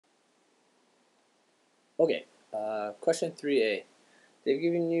Okay, question 3a. They've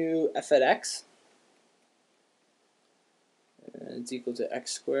given you f at x, and it's equal to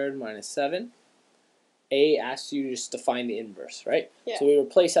x squared minus 7. A asks you just to find the inverse, right? Yeah. So we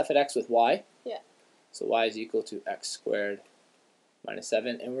replace f at x with y. Yeah. So y is equal to x squared minus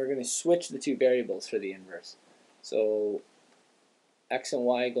 7, and we're going to switch the two variables for the inverse. So x and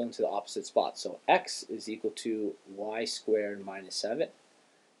y go into the opposite spots. So x is equal to y squared minus 7,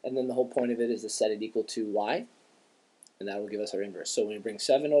 and then the whole point of it is to set it equal to y, and that will give us our inverse. So when we bring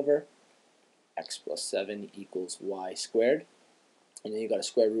 7 over, x plus 7 equals y squared, and then you've got to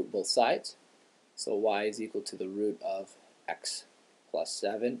square root both sides. So y is equal to the root of x plus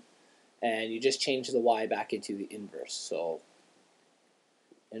 7, and you just change the y back into the inverse. So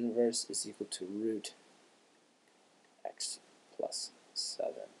inverse is equal to root x plus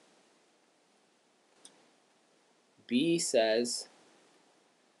 7. B says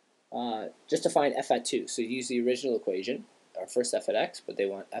just to find f at 2. So you use the original equation, our first f at x, but they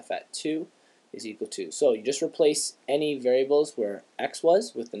want f at 2 is equal to. So you just replace any variables where x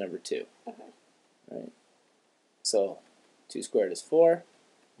was with the number 2. Okay. Right. So 2 squared is 4,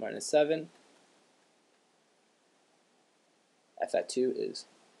 minus 7. F at 2 is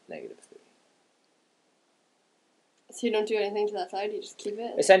negative 3. So you don't do anything to that side, you just keep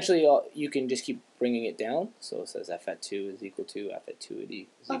it? Essentially, you can just keep bringing it down. So it says f at 2 is equal to f at 2 is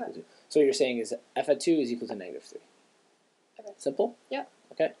equal to. So what you're saying is f at 2 is equal to negative 3. Okay. Simple? Yeah.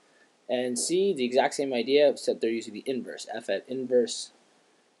 Okay. And C, the exact same idea, except they're using the inverse. F at inverse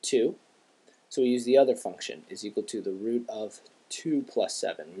 2. So we use the other function, is equal to the root of 2 plus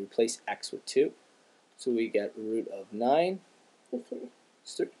 7. We replace x with 2. So we get root of 9 With 3.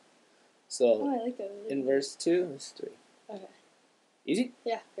 is 3. So I like that. inverse 2 is 3. Okay. Easy?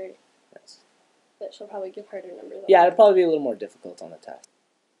 Yeah, very. Nice. But she'll probably give harder numbers. Yeah, it'll probably be a little more difficult on the test.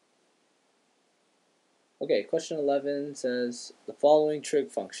 Okay, question 11 says the following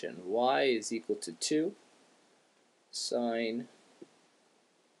trig function, y is equal to 2 sine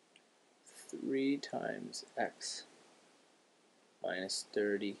 3 times x minus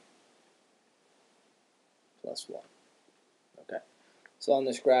 30 plus 1. Okay, so on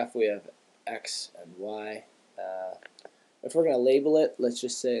this graph we have x and y. If we're going to label it, let's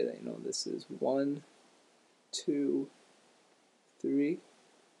just say that this is 1, 2, 3.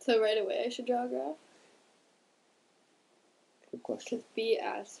 So right away I should draw a graph? Good question. Because B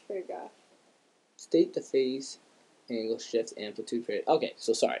asks for a graph. State the phase, angle, shift, amplitude, period. Okay,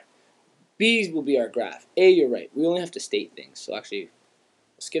 so sorry. B will be our graph. A, you're right. We only have to state things. So actually,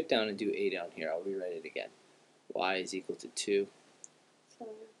 we'll skip down and do A down here. I'll rewrite it again. Y is equal to 2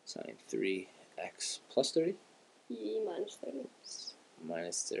 sine 3x plus 30. E minus 30.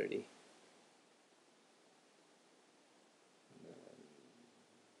 Minus 30.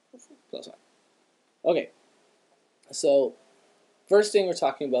 Plus 1. Okay. So, first thing we're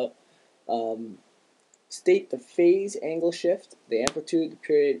talking about, state the phase angle shift, the amplitude, the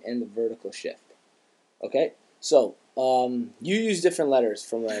period, and the vertical shift. Okay? So, you use different letters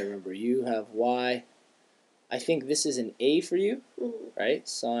from what I remember. You have Y. I think this is an A for you, right?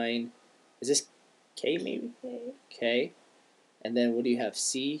 Sine. Is this K maybe? K. And then what do you have?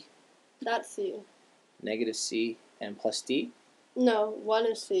 C? That's C. Negative C and plus D? No, 1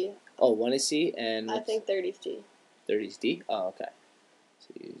 is C. Oh, 1 is C and I think 30 is D. 30 is D? Oh, okay.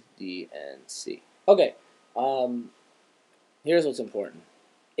 So use D and C. Okay. Here's what's important.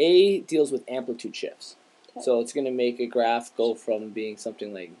 A deals with amplitude shifts. Okay. So it's going to make a graph go from being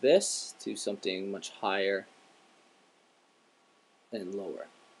something like this to something much higher and lower.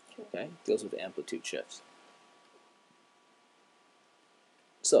 Okay? Deals with amplitude shifts.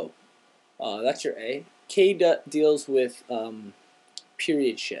 So that's your A. K deals with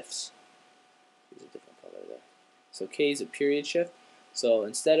period shifts. There's a different color there. So K is a period shift. So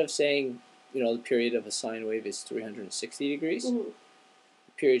instead of saying, the period of a sine wave is 360 degrees, the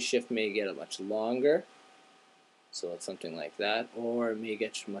period shift may get much longer. So it's something like that. Or it may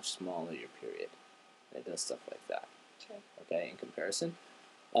get much smaller, your period. And it does stuff like that. Okay, in comparison.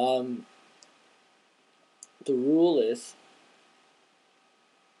 The rule is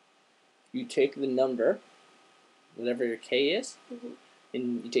you take the number, whatever your K is,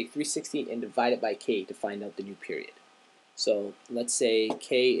 and you take 360 and divide it by K to find out the new period. So let's say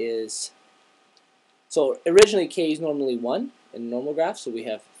K is, so originally K is normally 1 in a normal graph, so we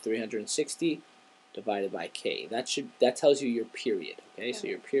have 360 divided by K. That tells you your period, okay? So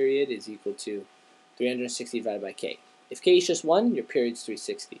your period is equal to 360 divided by K. If K is just 1, your period is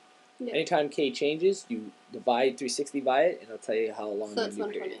 360. Yeah. Anytime K changes, you divide 360 by it, and it'll tell you how long your new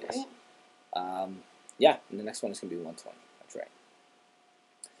period is. Right? Yeah, and the next one is going to be 120. That's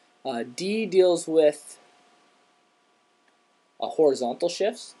right. D deals with horizontal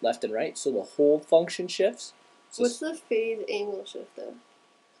shifts, left and right, so the whole function shifts. So What's the phase angle shift though?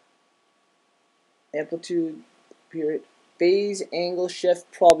 amplitude, period, phase angle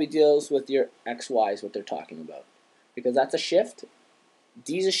shift probably deals with your x, y is what they're talking about. Because that's a shift,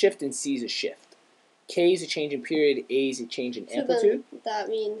 D is a shift, and C is a shift. K is a change in period, A is a change in amplitude. So then that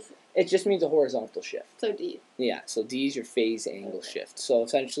means It just means a horizontal shift. so D. Yeah, so D is your phase angle shift. So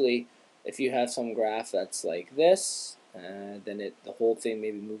essentially, if you have some graph that's like this, then the whole thing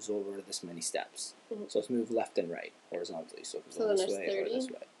maybe moves over this many steps. Mhm. So it's moved left and right horizontally. So it So goes then this there's way or 30. this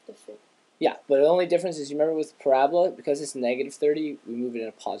way. Different. Yeah, but the only difference is, you remember with parabola, because it's negative 30, we move it in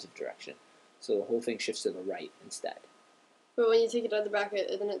a positive direction. So the whole thing shifts to the right instead. But when you take it out of the bracket,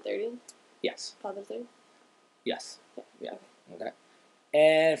 isn't it 30? Yes. Positive 30? Yes. Yeah. Yeah. Okay.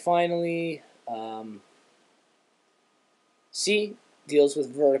 And finally, C deals with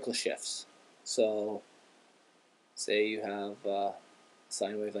vertical shifts. So say you have a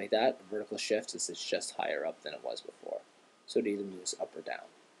sine wave like that, a vertical shift is it's just higher up than it was before. So it either moves up or down.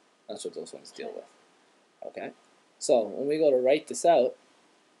 That's what those ones deal with. Okay? So when we go to write this out,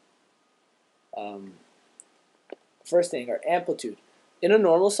 first thing, our amplitude. In a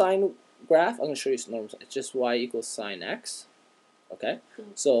normal sine graph, I'm going to show you some normal. It's just y equals sine x. Okay?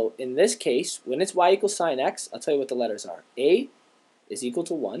 So in this case, when it's y equals sine x, I'll tell you what the letters are. A is equal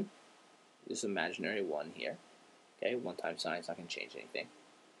to 1. This imaginary 1 here. Okay? 1 times sine is not going to change anything.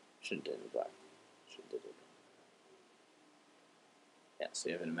 Shouldn't do it black. Yeah, so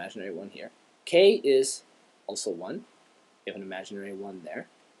you have an imaginary 1 here. K is also 1. You have an imaginary 1 there.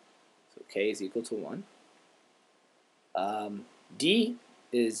 So K is equal to 1. D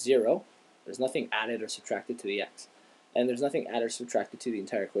is 0. There's nothing added or subtracted to the x. And there's nothing added or subtracted to the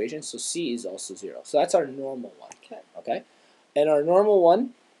entire equation, so C is also 0. So that's our normal one. Okay? And our normal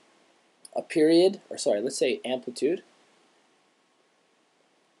one, a period, or sorry, let's say amplitude,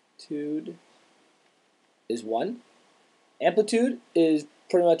 is 1. Amplitude is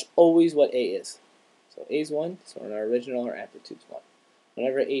pretty much always what A is. So A is 1, so in our original, our amplitude is 1.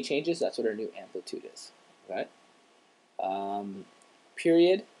 Whenever A changes, that's what our new amplitude is. Okay?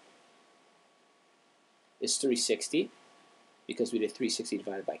 Period is 360, because we did 360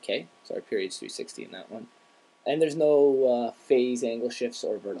 divided by K, so our period is 360 in that one. And there's no phase angle shifts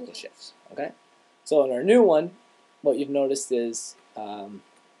or vertical shifts. Okay? So in our new one, what you've noticed is our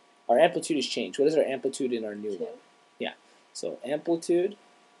amplitude has changed. What is our amplitude in our new one? Yeah. So amplitude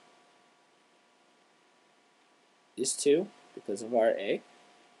is 2 because of our A.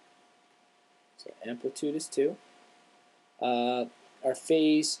 So amplitude is 2. Our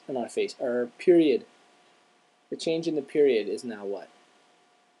period, the change in the period is now what?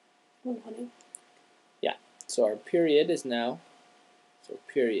 120. Yeah. So our period is now,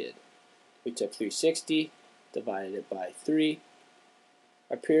 period, we took 360, divided it by 3.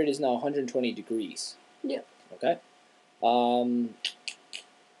 Our period is now 120 degrees. Yep. Okay? What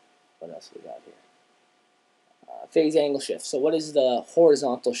else we got here? Phase angle shift. So what is the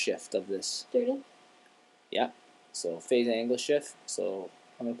horizontal shift of this? 30. Yeah. So phase angle shift. So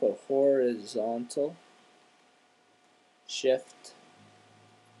I'm going to put horizontal shift.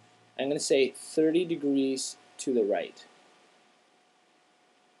 I'm going to say 30 degrees to the right.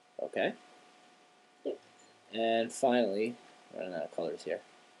 Okay? Yep. And finally, running out of colors here,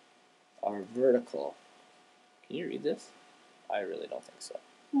 our vertical. Can you read this? I really don't think so.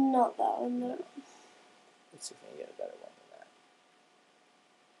 Not that one, no. Let's see if we can get a better one than that.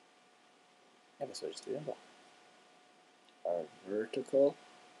 I guess we'll just do it. Our vertical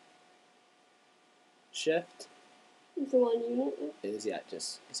shift It's 1 unit. is,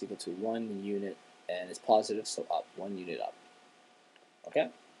 just is equal to 1 unit, and it's positive, so up, 1 unit up. Okay?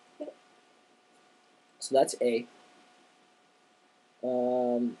 Yep. So that's A.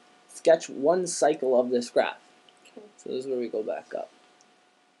 Sketch one cycle of this graph. Okay. So this is where we go back up.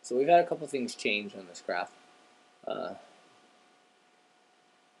 So we've had a couple things change on this graph.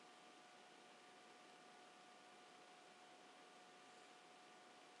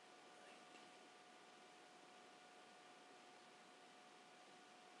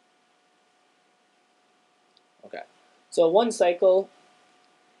 Okay, so one cycle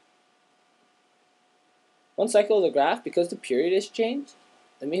of the graph, because the period has changed,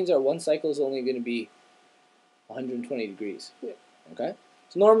 that means our one cycle is only going to be 120 degrees. Yeah. Okay,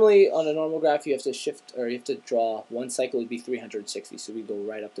 so normally on a normal graph you have to shift, or you have to draw, one cycle would be 360, so we go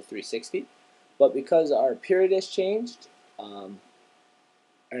right up to 360. But because our period has changed, our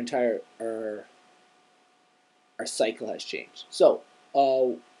cycle has changed. So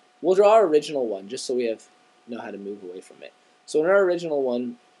we'll draw our original one just so we know how to move away from it. So in our original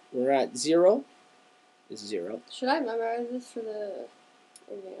one, we're at 0, is 0. Should I memorize this for the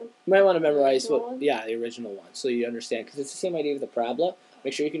exam? You might want to memorize original one? the original one, so you understand, because it's the same idea with the parabola.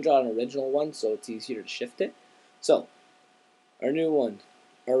 Make sure you can draw an original one so it's easier to shift it. So, our new one.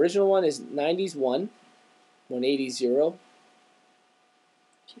 Our original one is 90 is 1, 180 is 0.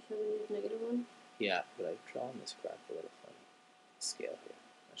 270 is -1. Yeah, but I've drawn this graph a little funny. Scale here.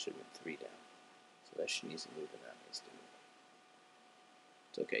 I should move 3 down. So that should needs to move and that needs to move.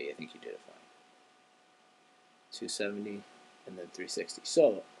 It's okay, I think you did it fine. 270 and then 360.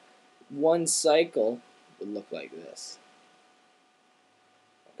 So, one cycle would look like this.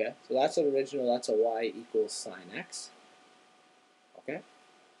 Okay, so that's an original, that's a y equals sine x. Okay.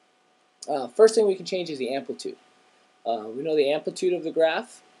 First thing we can change is the amplitude. We know the amplitude of the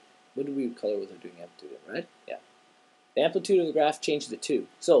graph. What color was I doing amplitude in, red? Yeah. The amplitude of the graph changes to 2.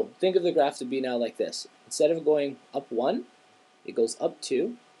 So think of the graph to be now like this. Instead of going up 1, it goes up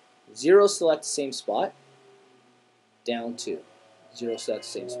 2. 0 select the same spot. Down 2. 0 select the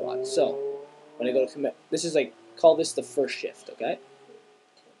same spot. So when I go to commit, this is like, call this the first shift, okay?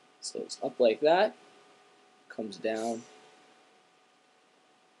 So it's up like that, comes down,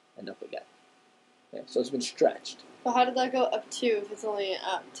 and up again. Okay, so it's been stretched. But how did that go up 2 if it's only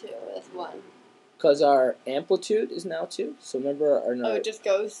up 2 with 1? Because our amplitude is now 2. So remember our Oh, it just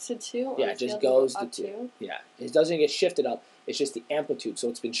goes to 2? Yeah, it just goes to 2. Yeah, it doesn't get shifted up. It's just the amplitude, so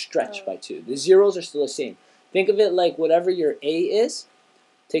it's been stretched by 2. The zeros are still the same. Think of it like whatever your A is,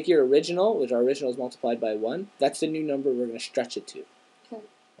 take your original, which our original is multiplied by 1. That's the new number we're going to stretch it to.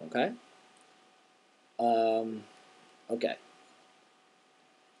 Okay? Okay.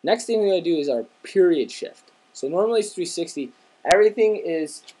 Next thing we're going to do is our period shift. So normally it's 360. Everything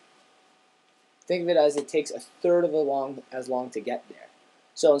is, think of it as it takes a third of as long to get there.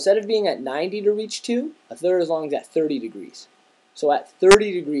 So instead of being at 90 to reach 2, a third as long as at 30 degrees. So at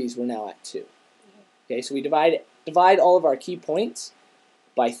 30 degrees, we're now at 2. Okay, so we divide all of our key points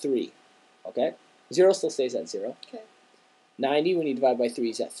by 3. Okay? 0 still stays at 0. Okay. 90, when you divide by 3,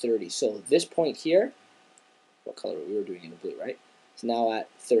 is at 30. So this point here, what color we were doing in the blue, right? It's now at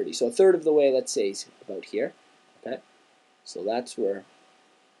 30. So a third of the way, let's say, is about here. Okay? So that's where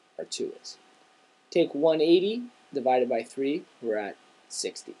our 2 is. Take 180 divided by 3, we're at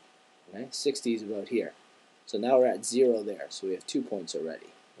 60. Okay? 60 is about here. So now we're at 0 there. So we have 2 points already.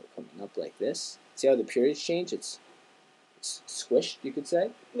 We're coming up like this. See how the periods change? It's squished, you could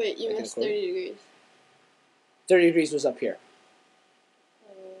say. Wait, you missed 30 degrees. 30 degrees was up here.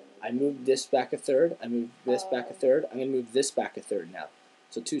 I moved this back a third. I moved this back a third. I'm going to move this back a third now.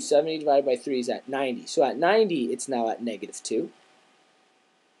 So 270 divided by 3 is at 90. So at 90, it's now at -2.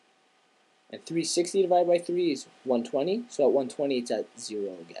 And 360 divided by 3 is 120. So at 120, it's at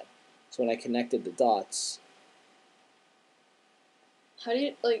 0 again. So when I connected the dots. How do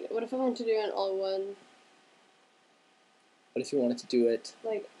you, like, what if I want to do an all-one? What if you wanted to do it?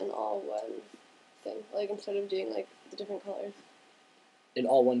 Like an all-one thing. Like instead of doing, like, the different colors. In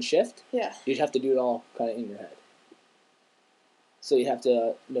all one shift? Yeah. You'd have to do it all kind of in your head. So you have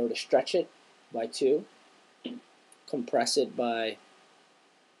to know to stretch it by 2, compress it by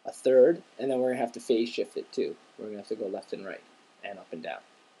a third, and then we're going to have to phase shift it too. We're going to have to go left and right and up and down.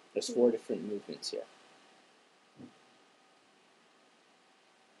 There's 4 different movements here.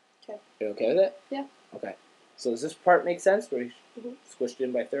 Okay. You okay with it? Yeah. Okay. So does this part make sense where you squished it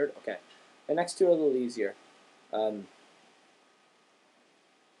in by third? Okay. The next two are a little easier.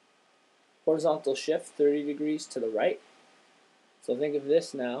 Horizontal shift 30 degrees to the right. So think of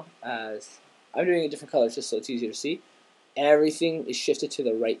this now as, I'm doing a different color just so it's easier to see. Everything is shifted to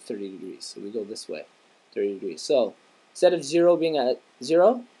the right 30 degrees. So we go this way, 30 degrees. So instead of 0 being at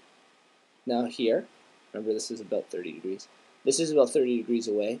 0, now here, remember this is about 30 degrees. This is about 30 degrees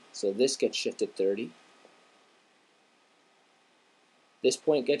away, so this gets shifted 30. This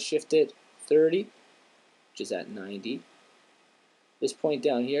point gets shifted 30, which is at 90. This point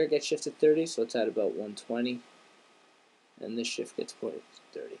down here gets shifted 30, so it's at about 120. And this shift gets pointed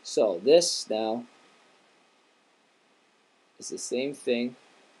 30. So this now is the same thing,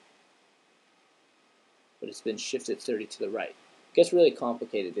 but it's been shifted 30 to the right. It gets really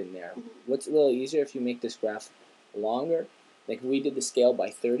complicated in there. What's a little easier if you make this graph longer? Like if we did the scale by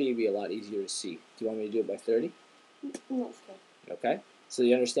 30, it'd be a lot easier to see. Do you want me to do it by 30? No, it's good. Okay. So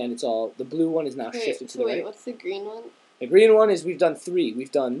you understand it's all, the blue one is now shifted to the right. What's the green one? The green one is we've done 3.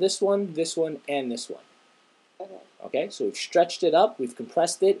 We've done this one, and this one. Okay. Okay, so we've stretched it up, we've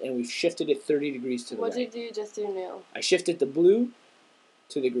compressed it, and we've shifted it 30 degrees to the right. What did you just do now? I shifted the blue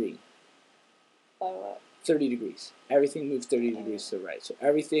to the green. By what? 30 degrees. Everything moved 30 degrees to the right. So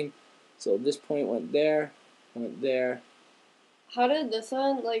everything, so this point went there, went there. How did this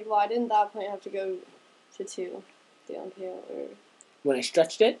one, like, why didn't that point have to go to 2, the ampere, or... When I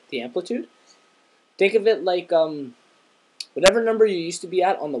stretched it, the amplitude, think of it like whatever number you used to be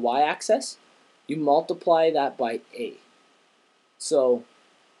at on the y-axis, you multiply that by a. So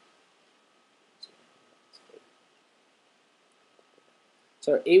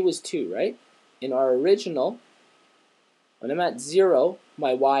our a was 2, right? In our original, when I'm at 0,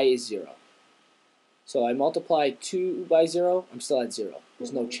 my y is 0. So I multiply 2 by 0, I'm still at 0.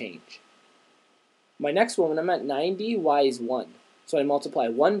 There's no change. My next one, when I'm at 90, y is 1. So I multiply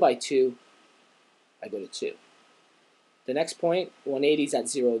 1 by 2, I go to 2. The next point, 180 is at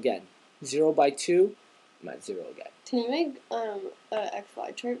 0 again. 0 by 2, I'm at 0 again. Can you make a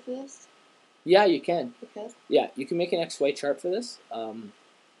XY chart for this? Yeah, you can. Okay. Yeah, you can make an XY chart for this.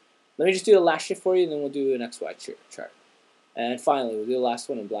 Let me just do the last shift for you, and then we'll do an XY chart. And finally, we'll do the last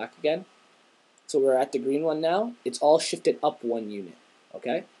one in black again. So we're at the green one now. It's all shifted up 1 unit,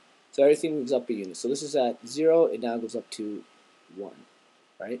 okay? So everything moves up a unit. So this is at 0, it now goes up to 1,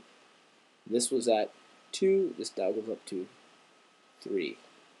 right? This was at 2, this now goes up to 3.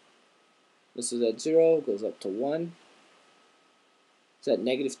 This is at 0, goes up to 1. It's at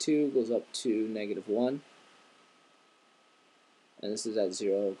 -2, goes up to -1. And this is at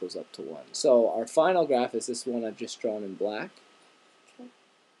 0, goes up to 1. So our final graph is this one I've just drawn in black. Okay.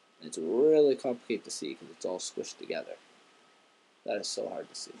 And it's really complicated to see because it's all squished together. That is so hard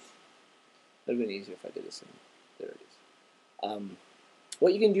to see. It would have been easier if I did this in 30s.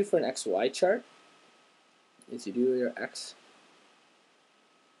 What you can do for an XY chart is you do your X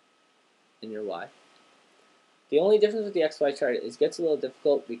and your Y. The only difference with the XY chart is it gets a little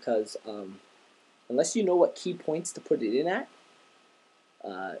difficult because unless you know what key points to put it in at,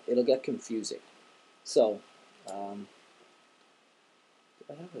 it'll get confusing. So, do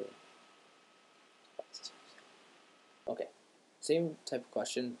I have a... Okay, same type of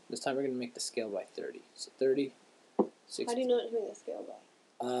question. This time we're going to make the scale by 30. So 30, 60. How do you know what to make the scale by?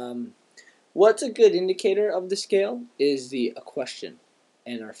 What's a good indicator of the scale is the equation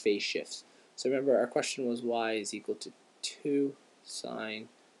and our phase shifts. So remember, our question was y is equal to 2 sine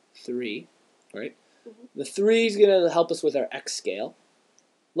 3, right? Mm-hmm. The 3 is going to help us with our x scale.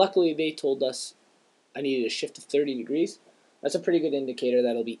 Luckily, they told us I needed a shift of 30 degrees. That's a pretty good indicator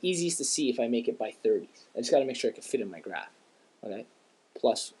that'll be easiest to see if I make it by 30s. I just got to make sure I can fit in my graph. Okay,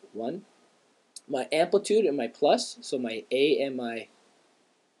 plus 1. My amplitude and my plus, so my A and my,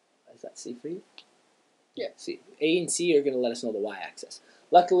 is that C for you? Yeah. C. A and C are going to let us know the y-axis.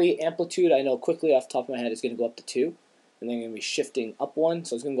 Luckily, amplitude, I know quickly off the top of my head, is going to go up to 2. And then I'm going to be shifting up 1,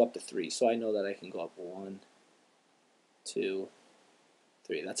 so it's going to go up to 3. So I know that I can go up 1, 2,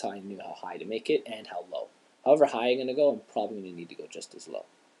 3. That's how I knew how high to make it and how low. However high I'm going to go, I'm probably going to need to go just as low.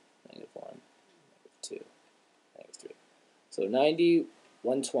 -1, -2, -3. So 90,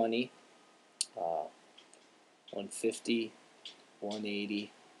 120, 150,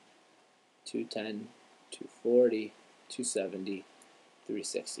 180, 210, 240, 270,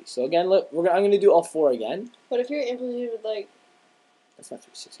 360. So again, look, I'm going to do all 4 again. What if your amplitude would like... That's not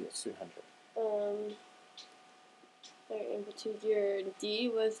 360, that's 300. Your amplitude, your D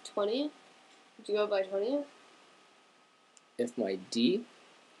was 20? Would you go by 20? If my D,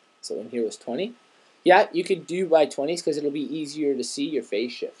 so in here was 20. Yeah, you could do by 20s because it'll be easier to see your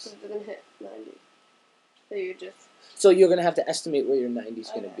phase shifts. So it doesn't hit 90. So you're just... So you're going to have to estimate where your 90 is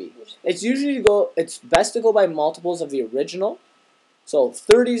going to Okay. be. It's usually it's best to go by multiples of the original. So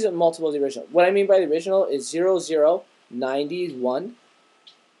 30 is a multiple of the original. What I mean by the original is 0, 0, 90 is 1,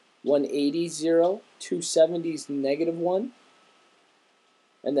 180 is 0, 270 is -1,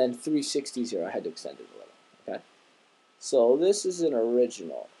 and then 360 is 0. I had to extend it a little. Okay. So this is an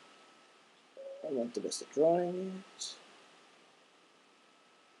original. I'm not the best at drawing it.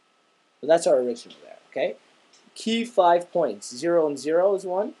 But that's our original there. Okay. Key 5 points. 0 and 0 is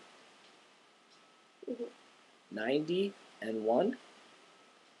 1. 90 and 1.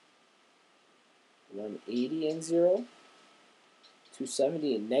 180 and 0.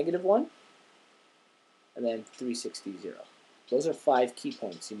 270 and -1. And then 360, 0. Those are 5 key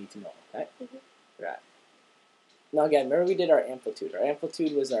points you need to know. Okay? Right. Now again, remember we did our amplitude. Our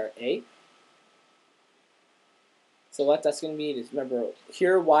amplitude was our A. So what that's going to mean is, remember,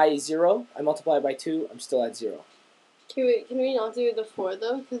 here y is 0. I multiply by 2. I'm still at 0. Can we not do the 4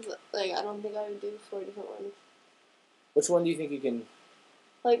 though? Because like I don't think I would do 4 different ones. Which one do you think you can?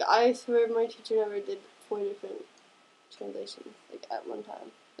 Like I swear my teacher never did 4 different translations like at one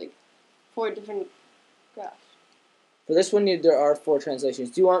time. Like 4 different graphs. For this one, there are 4 translations.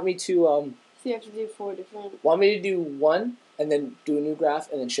 Do you want me to So you have to do 4 different. Want me to do one and then do a new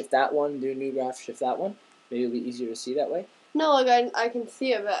graph and then shift that one, do a new graph, shift that one? Maybe it'll be easier to see that way. No, like I can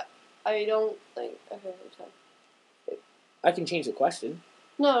see it, but I don't think. Okay, sorry. I can change the question.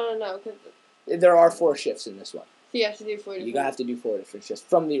 No. Cause There are 4 shifts in this one. so you have to do 4 different. You have to do 4 different shifts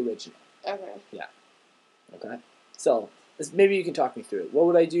from the original. Okay. Okay. So maybe you can talk me through it. What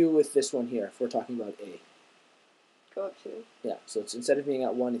would I do with this one here if we're talking about A? Go up 2. Yeah. So it's instead of being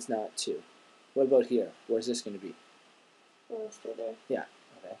at 1, it's now at 2. What about here? Where's this going to be? We'll stay there. Yeah.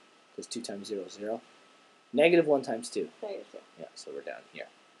 Okay. Because 2 times 0 is 0. Negative 1 times 2. Negative 2. Yeah. So we're down here.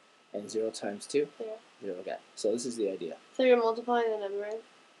 And 0 times 2? 0 again. So this is the idea. So you're multiplying the number?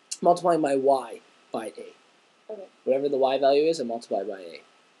 Multiplying my y by A. Okay. Whatever the y value is, I multiply by A.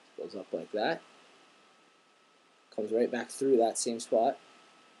 Goes up like that. Comes right back through that same spot.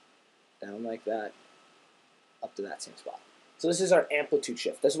 Down like that. Up to that same spot. So this is our amplitude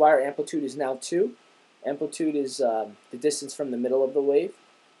shift. That's why our amplitude is now 2. Amplitude is the distance from the middle of the wave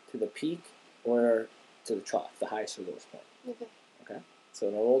to the peak or to the trough, the highest or lowest point. Okay. So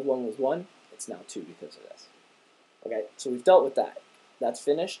our old one was 1. It's now 2 because of this. Okay, so we've dealt with that. That's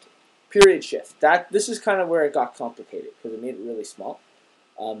finished. Period shift. This is kind of where it got complicated because it made it really small.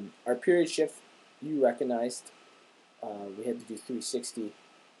 Our period shift, you recognized we had to do 360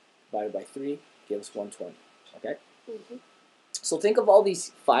 divided by 3, gives us 120. Okay? Mm-hmm. So think of all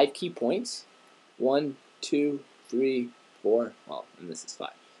these 5 key points. 1, 2, 3, 4. Well, and this is 5.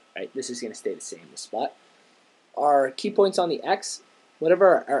 Right? This is going to stay the same, this spot. Our key points on the x,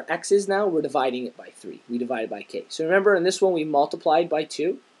 whatever our x is now, we're dividing it by 3. We divide it by k. So remember, in this one, we multiplied by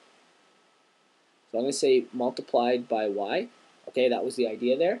 2. So I'm going to say multiplied by y. Okay, that was the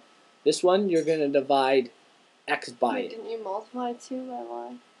idea there. This one, you're going to divide x by it. Didn't you multiply 2 by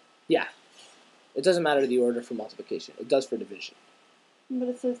y? Yeah. It doesn't matter the order for multiplication. It does for division. But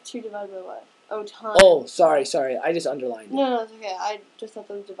it says 2 divided by y. Oh, times. Oh, sorry. I just underlined it. No, it's okay. I just thought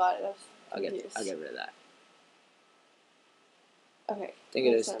that was divided. I'll get rid of that. Okay. Think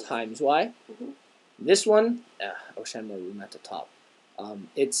it is sense. times y. Mm-hmm. This one, I wish I had more room at the top.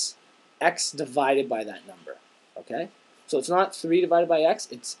 It's x divided by that number. Okay? So it's not 3 divided by x.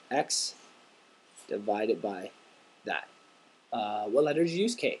 It's x divided by that. What letter did you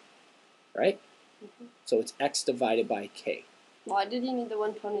use? K. Right? Mm-hmm. So it's x divided by k. Why did you need the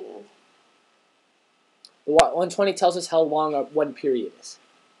 120 then? The 120 tells us how long one period is.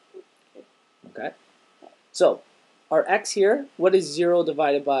 Okay? So, our x here, what is 0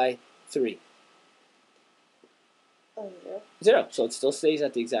 divided by 3? 0. 0. So it still stays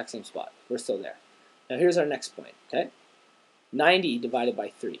at the exact same spot. We're still there. Now here's our next point. Okay? 90 divided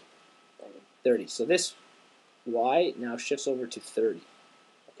by 3. 30. So this y now shifts over to 30.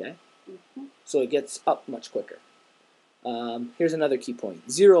 Okay? Mm-hmm. So it gets up much quicker. Here's another key point.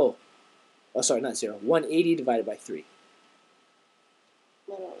 0. Oh, sorry, not 0. 180 divided by 3.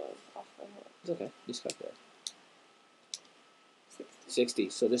 I don't know. Off my head. It's okay. Just got there. 60. 60.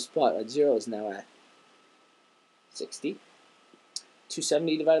 So this spot at 0 is now at 60.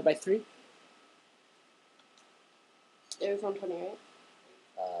 270 divided by 3. It was 120,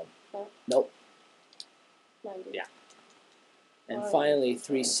 right? No? Nope. 90. Yeah. And Wow. finally,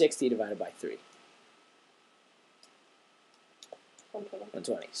 360 divided by 3. 120.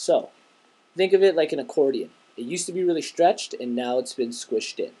 120. So, think of it like an accordion. It used to be really stretched, and now it's been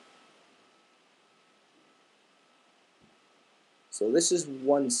squished in. So this is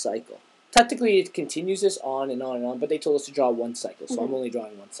one cycle. Technically, it continues this on and on and on, but they told us to draw one cycle, so I'm only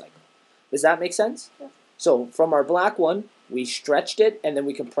drawing one cycle. Does that make sense? Yeah. So from our black one, we stretched it, and then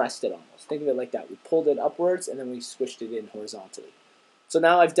we compressed it almost. Think of it like that. We pulled it upwards, and then we squished it in horizontally. So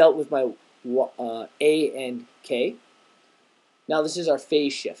now I've dealt with my A and K. Now this is our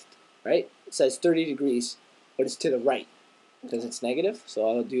phase shift, right? It says 30 degrees, but it's to the right because it's negative, so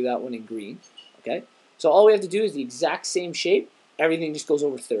I'll do that one in green, okay? So all we have to do is the exact same shape. Everything just goes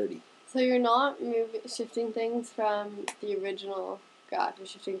over 30. So you're not shifting things from the original graph. You're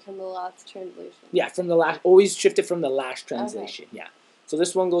shifting from the last translation. Yeah, from the last. Always shift it from the last translation. Okay. Yeah. So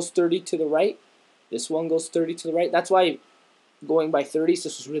this one goes 30 to the right. This one goes 30 to the right. That's why going by 30s,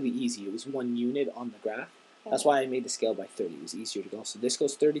 this was really easy. It was 1 unit on the graph. Okay. That's why I made the scale by 30. It was easier to go. So this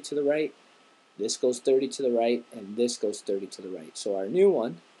goes 30 to the right. This goes 30 to the right, and this goes 30 to the right. So our new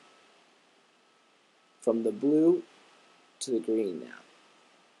one, from the blue to the green now.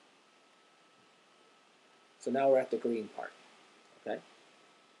 So now we're at the green part, okay?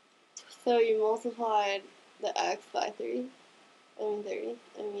 So you multiplied the x by 30.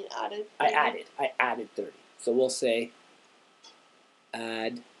 Added 30. I added 30. So we'll say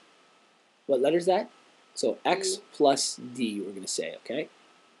add, what letter is that? So x plus d, we're going to say, okay?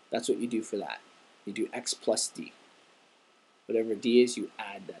 That's what you do for that. You do x plus d. Whatever d is, you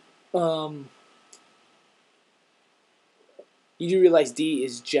add that. You do realize D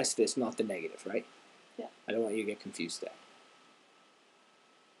is just this, not the negative, right? Yeah. I don't want you to get confused there.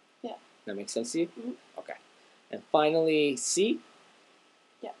 Yeah. That makes sense to you? Mm-hmm. Okay. And finally, C.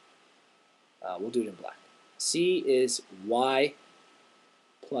 Yeah. We'll do it in black. C is Y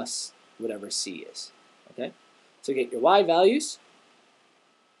plus whatever C is. Okay? So get your Y values.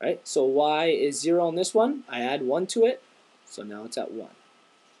 Right? So Y is 0 on this one. I add 1 to it. So now it's at 1.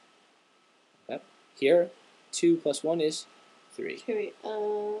 Okay? Here, 2 plus 1 is 3. Okay, wait,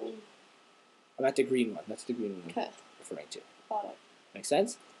 I'm at the green one. That's the green one okay. I'm referring to. Got it. Make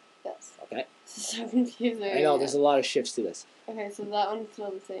sense? Yes. Okay. This is so confusing. I know, there's a lot of shifts to this. Okay, so that one's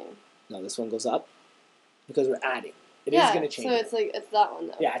still the same. No, this one goes up because we're adding. It is Yeah, going to change. so it's like, it's that one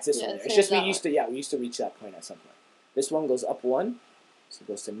though. Yeah, it's this one there. It's just we used to reach that point at some point. This one goes up 1, so it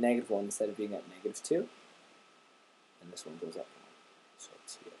goes to -1 instead of being at -2. And this one goes up 1. So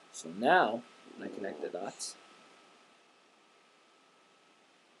it's here. So now, when I connect the dots,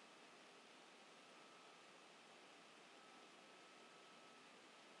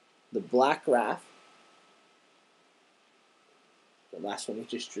 the black graph, the last one we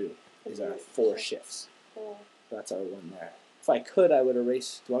just drew, is our 4 shifts. Yeah. So that's our one there. If I could, I would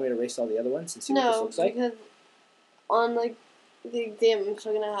erase. Do you want me to erase all the other ones and see what this looks like? No, because on like the exam, I'm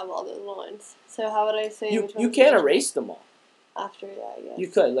still gonna have all those lines. So how would I say? You can't erase them all. After, yeah, I guess. You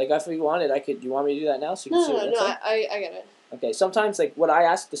could, like, if you wanted, I could. Do you want me to do that now so you can see what it looks like? I get it. Okay. Sometimes, like, what I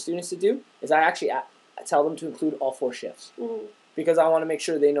ask the students to do is I actually tell them to include all 4 shifts Mm-hmm. because I want to make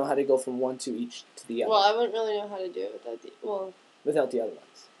sure they know how to go from one to each to the other. Well, I wouldn't really know how to do it without the other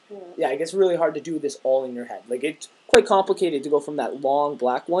ones. Yeah. Yeah, it gets really hard to do this all in your head. Like, it's quite complicated to go from that long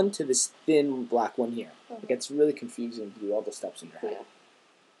black one to this thin black one here. It gets really confusing to do all the steps in your head. Yeah.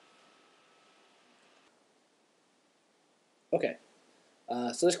 Okay.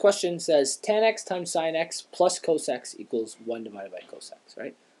 So this question says tan x times sine x plus cos x equals 1 divided by cos x,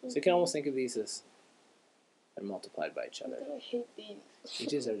 right? So you can almost think of these as they're multiplied by each other. I hate these.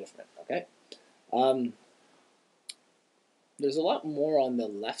 Each are different, okay? There's a lot more on the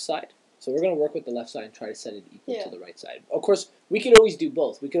left side. So we're going to work with the left side and try to set it equal to the right side. Of course, we could always do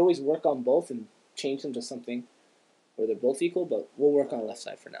both. We could always work on both and change them to something where they're both equal, but we'll work on the left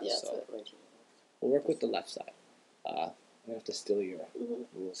side for now. Yeah, so we'll work with the left side. I'm going to have to steal your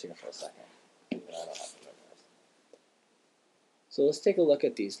rules here for a second. I don't have to memorize. So let's take a look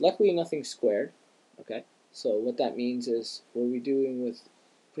at these. Luckily, nothing's squared. Okay. So what that means is we'll be doing with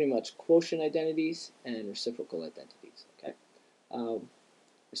pretty much quotient identities and reciprocal identities. Okay.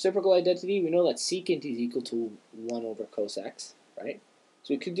 Reciprocal identity, we know that secant is equal to 1 over cos x, right?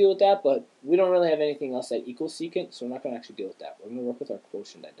 So we could deal with that, but we don't really have anything else that equals secant, so we're not going to actually deal with that. We're going to work with our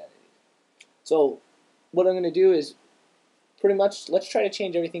quotient identity. So what I'm going to do is pretty much, let's try to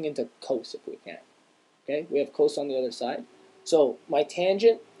change everything into cos if we can. Okay, we have cos on the other side. So my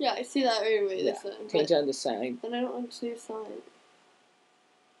tangent. Yeah, I see that right away. Yeah, tangent on the sine. Then I don't actually sine.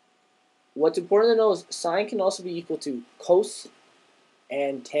 What's important to know is sine can also be equal to cos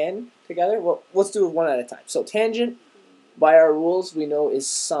and tan together. Well, let's do it one at a time. So tangent, by our rules, we know is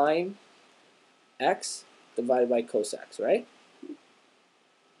sine x divided by cos x, right?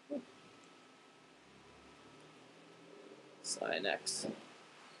 Sine x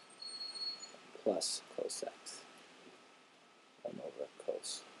plus cos x. 1 over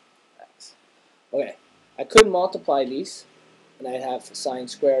cos x. Okay, I could multiply these, and I'd have sine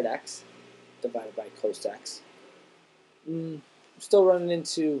squared x divided by cos x. I'm still running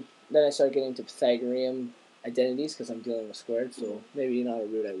into, then I start getting into Pythagorean identities because I'm dealing with squared, so maybe not a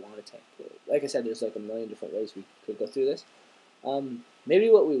route I want to take. Like I said, there's like a million different ways we could go through this. Maybe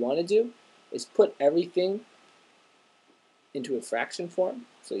what we want to do is put everything into a fraction form.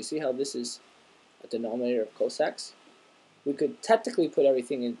 So you see how this is a denominator of cos x? We could technically put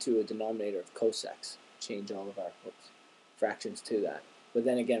everything into a denominator of cos x, change all of our fractions to that. But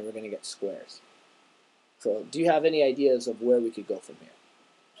then again, we're going to get squares. So do you have any ideas of where we could go from here?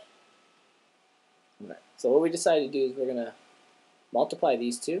 Okay. So what we decided to do is we're going to multiply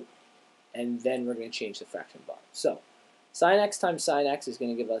these two, and then we're going to change the fraction bottom. So sine x times sine x is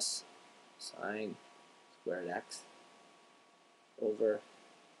going to give us sine squared x over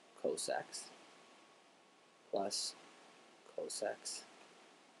cos x plus cos x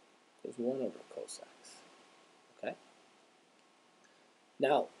is 1 over cos x. Okay?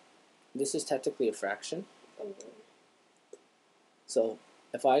 Now, this is technically a fraction. So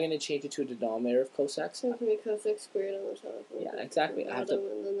if I'm going to change it to a denominator of cos x, I have to make cos x squared on the top. Yeah, exactly. I have to.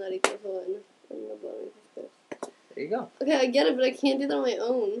 And then that equals 1, and the bottom equals cos. There you go. Okay, I get it, but I can't do that on my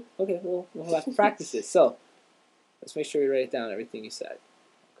own. Okay, well, we'll have to practice this. So let's make sure we write down everything you said.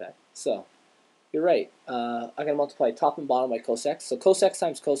 Okay, so you're right. I'm going to multiply top and bottom by cos x. So cos x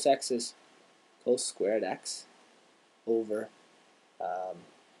times cos x is cos squared x over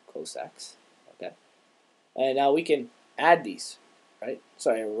cos x. Okay. And now we can add these, right?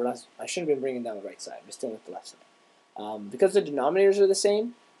 Sorry, I shouldn't have been bringing down the right side. We're still with the left side. Because the denominators are the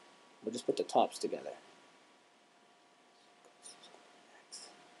same, we'll just put the tops together.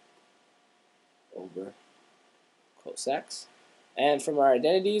 Over cos x. And from our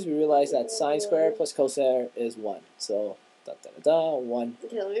identities, we realize that sine squared plus cosine is 1. So, 1.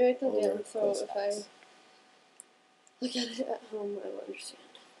 Okay, let me write that over down. So cos if x. I look at it at home, I will understand.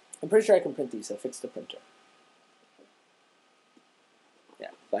 I'm pretty sure I can print these, so fix the printer.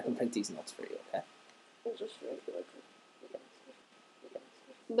 Yeah, so I can print these notes for you, okay? I'll just write it like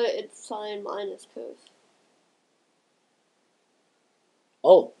but it's sine minus cos.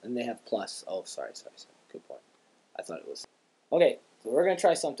 Oh, and they have plus. Oh, sorry. Good point. I thought it was. Okay, so we're going to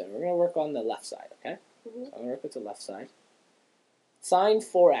try something. We're going to work on the left side, okay? Mm-hmm. So I'm going to work with the left side. Sine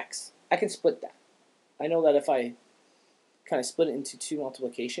 4x. I can split that. I know that if I kind of split it into two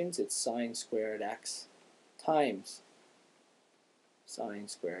multiplications, it's sine squared x times sine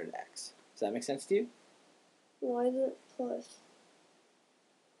squared x. Does that make sense to you? Why is it plus?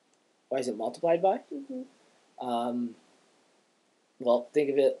 Why is it multiplied by? Mm-hmm. Well, think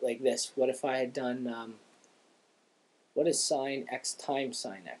of it like this. What if I had done, what is sine x times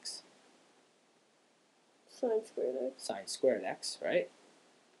sine x? Sine squared x. Sine squared x, right?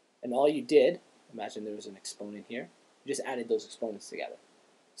 And all you did, imagine there was an exponent here, you just added those exponents together.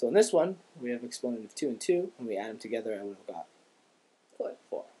 So in this one, we have exponent of 2 and 2, and we add them together, I would have got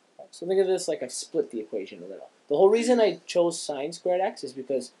 4. Right? So think of this like I've split the equation a little. The whole reason I chose sine squared x is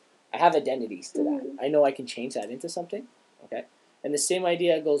because I have identities to that. I know I can change that into something, okay? And the same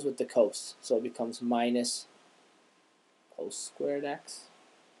idea goes with the cos. So it becomes minus cos squared x,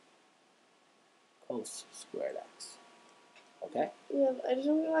 cos squared x, okay? Yeah, I just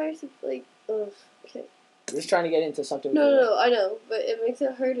don't know why I said, like, okay. I'm just trying to get into something. No, I know, but it makes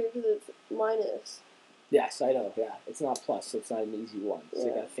it harder because it's minus. Yes, I know, yeah. It's not plus, so it's not an easy one. So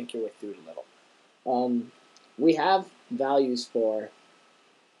you gotta think your way through it a little. We have values for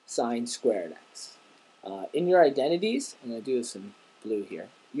sine squared x. In your identities, I'm going to do this in blue here.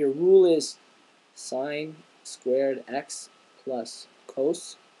 Your rule is sine squared x plus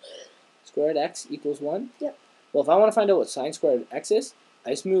cos squared x equals 1. Yep. Well, if I want to find out what sine squared x is,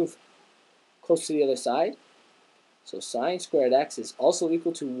 I just move cos to the other side. So sine squared x is also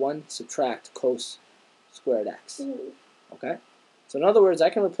equal to 1 subtract cos squared x. Mm-hmm. Okay? So in other words, I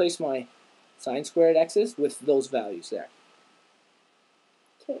can replace my sine squared x's with those values there.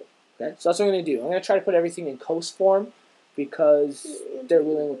 Okay, so that's what I'm going to do. I'm going to try to put everything in cos form because they're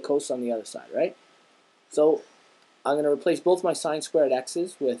dealing with cos on the other side, right? So I'm going to replace both my sine squared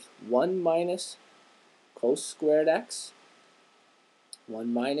x's with 1 minus cos squared x,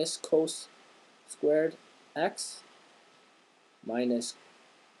 1 minus cos squared x, minus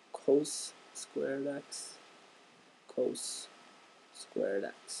cos squared x, cos squared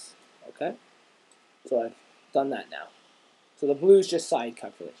x. Okay? So I've done that now. So the blue is just side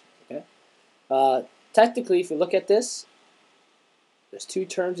calculation. Okay? Technically, if you look at this, there's 2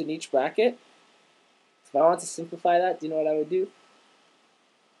 terms in each bracket. If I want to simplify that, do you know what I would do?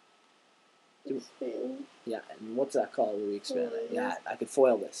 Expand. Yeah, and what's that called where we expand it? Yeah, I could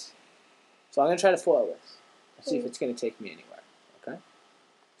FOIL this. So I'm going to try to FOIL this. Let's see if it's going to take me anywhere. Okay?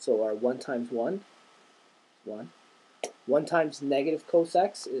 So our 1 times 1 is 1. 1 times negative cos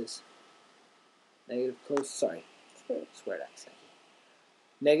x is squared x. Thank you.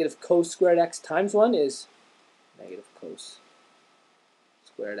 Negative cos squared x times 1 is negative cos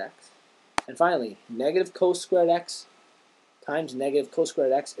squared x. And finally, negative cos squared x times negative cos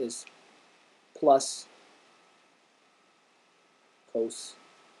squared x is plus cos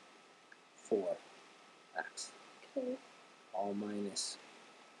 4x. Okay. All minus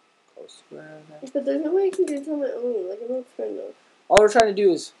cos squared x. But there's no way I can do it on my own. Like, I'm not smart enough. All we're trying to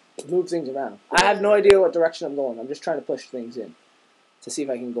do is move things around. I have no idea what direction I'm going. I'm just trying to push things in to see if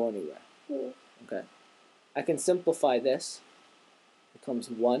I can go anywhere. Yeah. Okay. I can simplify this. It becomes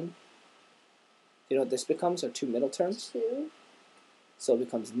 1. You know what this becomes? Our 2 middle terms. 2. So it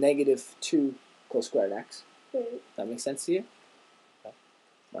becomes negative 2 cos squared x. Right. That makes sense to you? Okay.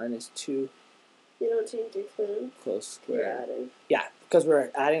 Minus 2 You don't change the exponent. cos squared. You're adding. Yeah, because we're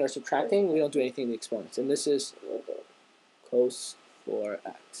adding or subtracting, we don't do anything to the exponents. And this is cos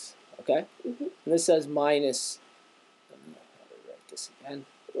 4x. Okay? Mm-hmm. And this says minus. Let me write this again.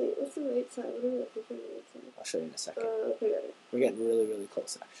 Wait, what's the right side? What are we looking for the right side? I'll show you in a second. Okay, got it. We're getting really, really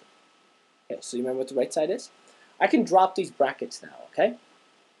close, actually. Okay, so you remember what the right side is? I can drop these brackets now, okay?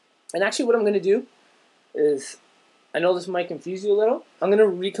 And actually what I'm going to do is, I know this might confuse you a little, I'm going to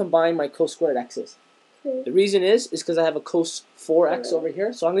recombine my cosquared x's. Okay. The reason is because I have a cos 4x Alright. over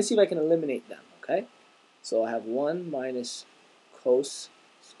here, so I'm going to see if I can eliminate them, okay? So I have 1 minus cos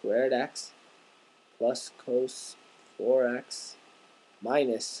squared x plus cos 4x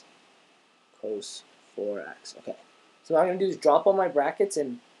minus cos 4x. Okay. So what I'm going to do is drop all my brackets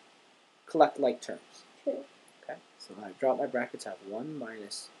and collect like terms. Okay. Okay. So I drop my brackets, I have 1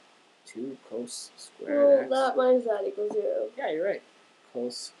 minus 2 cos squared Well, x. that minus that equals 0. Yeah, you're right.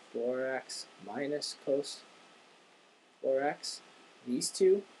 Cos 4x minus cos 4x. These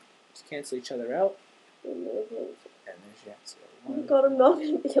two just cancel each other out. And there's one. And there's your answer. Oh my 1 god, I'm not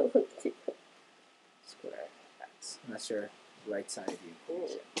going to be able to do that. squared x. And that's your right side of the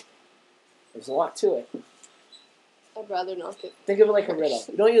equation. There's a lot to it. I'd rather not get. Think of it like a riddle.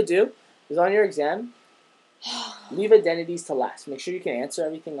 You know what you'll do? Is on your exam, leave identities to last. Make sure you can answer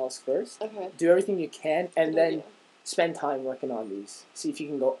everything else first. Okay. Do everything you can, and Good then idea. spend time working on these. See if you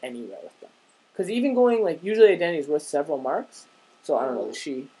can go anywhere with them. Because even going, like, usually identity is worth several marks. So, I don't know,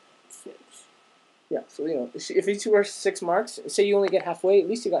 she... 6. Yeah, so, you know, if each were 6 marks, say you only get halfway, at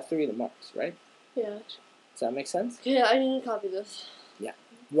least you got 3 of the marks, right? Yeah. Does that make sense? Yeah, I need to copy this. You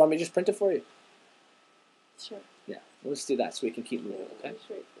want me to just print it for you? Sure. Yeah, let's do that so we can keep moving, Yeah, okay? just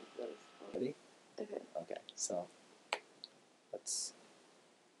wait for those. Ready? Okay. Okay, so let's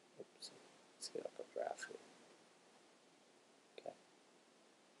get up a graph here. Okay.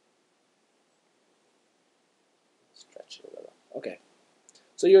 Stretch it a little. Okay.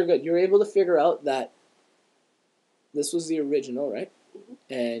 So you're good. You're able to figure out that this was the original, right? Mhm.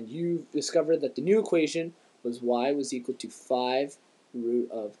 And you discovered that the new equation was y was equal to 5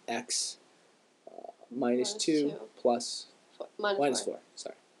 root of x minus 2 plus minus 4.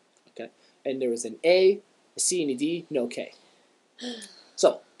 Sorry. Okay. And there was an A, a C, and a D, no K.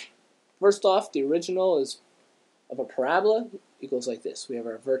 So, first off, the original is of a parabola. It goes like this. We have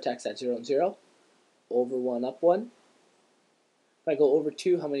our vertex at 0 and 0. Over 1, up 1. If I go over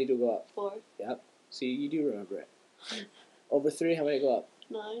 2, how many do go up? 4. Yep. See, you do remember it. Over 3, how many go up?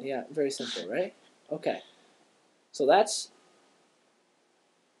 9. Yeah, very simple, right? Okay. So that's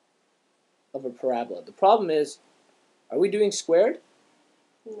of a parabola. The problem is, are we doing squared?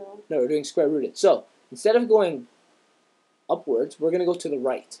 No. No, we're doing square rooted. So, instead of going upwards, we're going to go to the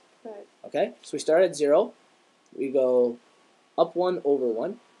right. Right. Okay? So we start at 0. We go up 1, over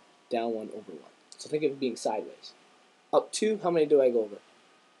 1, down 1, over 1. So think of it being sideways. Up 2, how many do I go over?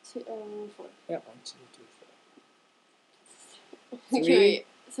 4. Yeah, 1, 2, 3, 4. Okay, Three. wait.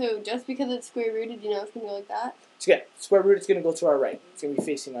 So just because it's square rooted, you know it's going to go like that? So yeah, square root is going to go to our right. It's going to be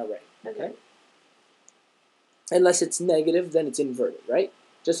facing our right. Okay? Unless it's negative, then it's inverted, right?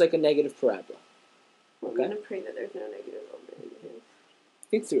 Just like a negative parabola. I'm Okay. going to pray that there's no negative over anything.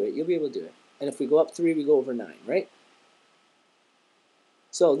 Think through it. You'll be able to do it. And if we go up 3, we go over 9, right?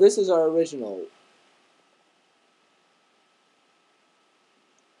 So this is our original.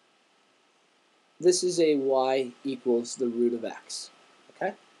 This is a y equals the root of x.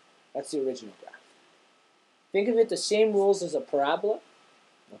 Okay? That's the original graph. Think of it the same rules as a parabola.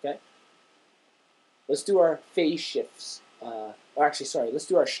 Okay? Let's do our phase shifts. Let's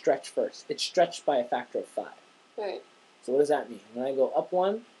do our stretch first. It's stretched by a factor of 5. Right. So what does that mean? When I go up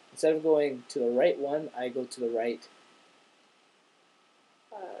 1, instead of going to the right 1, I go to the right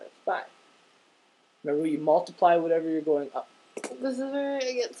 5. Remember, you multiply whatever you're going up. This is where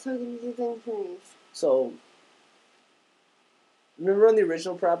it gets so confusing for me. So, remember on the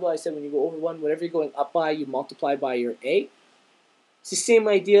original parabola, I said when you go over 1, whatever you're going up by, you multiply by your a. It's the same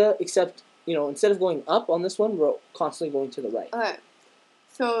idea, except, you know, instead of going up on this one, we're constantly going to the right. Okay.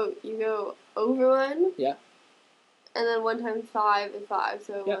 So you go over 1. Yeah. And then 1 times 5 is 5.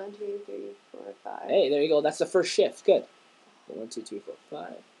 So Yeah. 1, 2, 3, 4, 5. Hey, there you go. That's the first shift. Good. 1, 2, 3, 4, 5.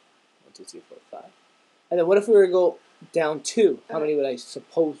 1, 2, 3, 4, 5. And then what if we were to go down 2? How many would I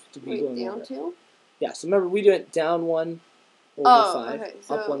suppose to be going down over? 2? Yeah, so remember we went down 1 over 5, okay.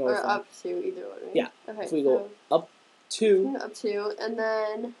 So, up 1 over or 5. up 2, either one, right? Yeah. Okay, If we go up 2, up 2, and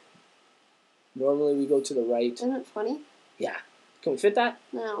then... normally we go to the right. Isn't it 20? Yeah. Can we fit that?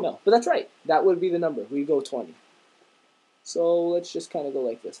 No. No, but that's right. That would be the number. We go 20. So let's just kind of go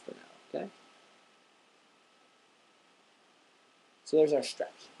like this for now, okay? So there's our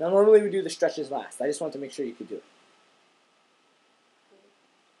stretch. Now normally we do the stretches last. I just want to make sure you could do it.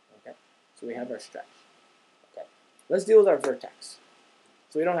 Okay? So we have our stretch. Okay. Let's deal with our vertex.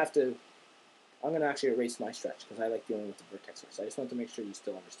 So we don't have to... I'm going to actually erase my stretch because I like dealing with the vertex first. I just want to make sure you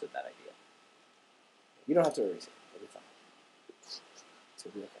still understood that idea. You don't have to erase it. It'll be fine. So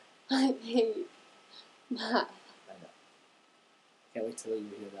it'll be okay. I hate math. I know. Can't wait till you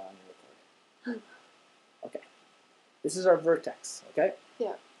hear that on your recording. Okay. This is our vertex, okay?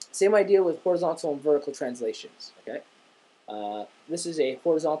 Yeah. Same idea with horizontal and vertical translations, okay? This is a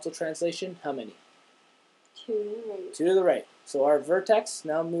horizontal translation. How many? 2 to the right. 2 to the right. So our vertex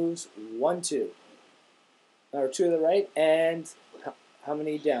now moves 1, 2. Or 2 to the right, and how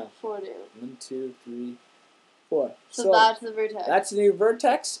many down? 4 down. 1, 2, 3, 4. So that's the vertex. That's the new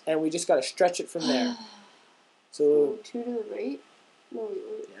vertex, and we just got to stretch it from there. So 2 to the right? No,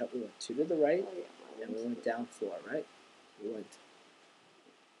 wait. Yeah, we went 2 to the right, Oh, yeah. and we went down 4, right? We went.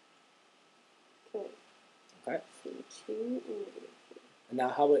 Okay. Okay. So 2 and -4. And now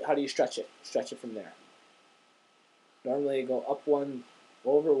how do you stretch it? Stretch it from there. Normally you go up 1,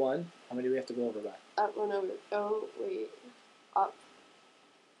 over 1. How many do we have to go over by? Up 1 over. Oh, wait. Up.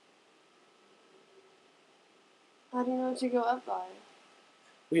 How do you know what to go up by?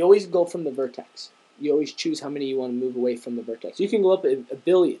 We always go from the vertex. You always choose how many you want to move away from the vertex. You can go up a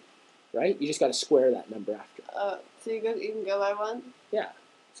billion, right? You just got to square that number after. So you can go by 1? Yeah.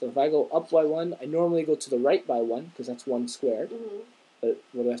 So if I go up by 1, I normally go to the right by 1 because that's 1 squared. Mm-hmm. But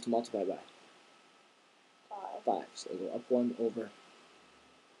what do I have to multiply by? 5. 5. So I go up 1 over.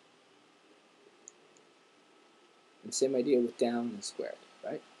 And same idea with down and squared,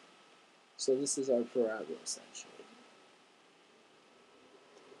 right? So this is our parabola essentially.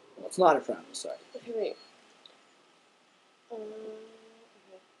 Well, it's not a parabola, sorry. Okay, wait. Okay.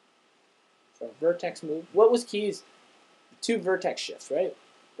 So vertex move. What was keys? 2 vertex shifts, right?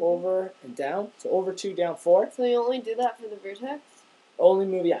 Over and down. So over 2, down 4. So you only do that for the vertex? Only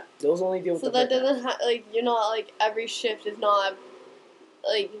move, yeah. Those only deal with So the that vertex. doesn't you're not every shift is not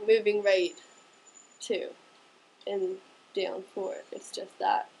moving right 2 and down 4. It's just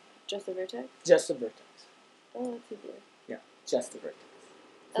that. Just the vertex? Just the vertex. Oh, that's easier. Yeah, just the vertex.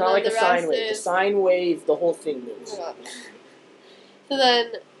 It's And not then like a the sine rest wave. The is- sine wave, the whole thing moves. Oh my God. So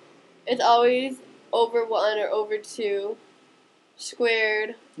then it's always over 1 or over 2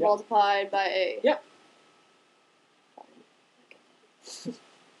 squared multiplied by a. Yep. See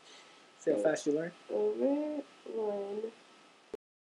how fast you learn? Over 1